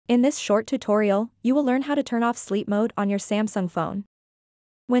In this short tutorial, you will learn how to turn off sleep mode on your Samsung phone.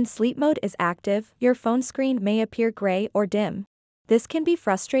 When sleep mode is active, your phone screen may appear gray or dim. This can be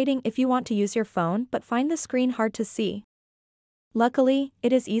frustrating if you want to use your phone but find the screen hard to see. Luckily,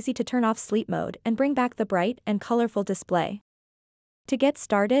 it is easy to turn off sleep mode and bring back the bright and colorful display. To get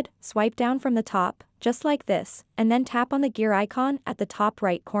started, swipe down from the top, just like this, and then tap on the gear icon at the top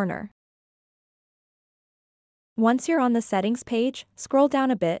right corner. Once you're on the settings page, scroll down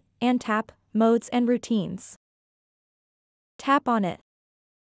a bit, and tap Modes and Routines. Tap on it.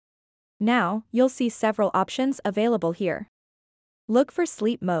 Now, you'll see several options available here. Look for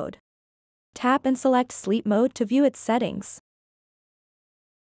Sleep Mode. Tap and select Sleep Mode to view its settings.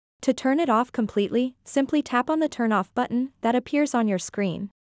 To turn it off completely, simply tap on the Turn Off button that appears on your screen.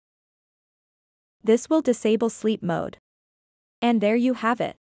 This will disable sleep mode. And there you have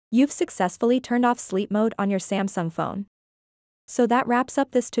it. You've successfully turned off sleep mode on your Samsung phone. So that wraps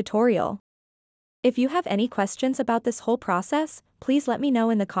up this tutorial. If you have any questions about this whole process, please let me know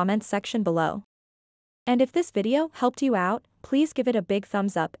in the comments section below. And if this video helped you out, please give it a big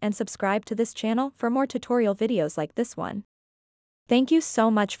thumbs up and subscribe to this channel for more tutorial videos like this one. Thank you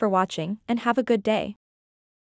so much for watching and have a good day.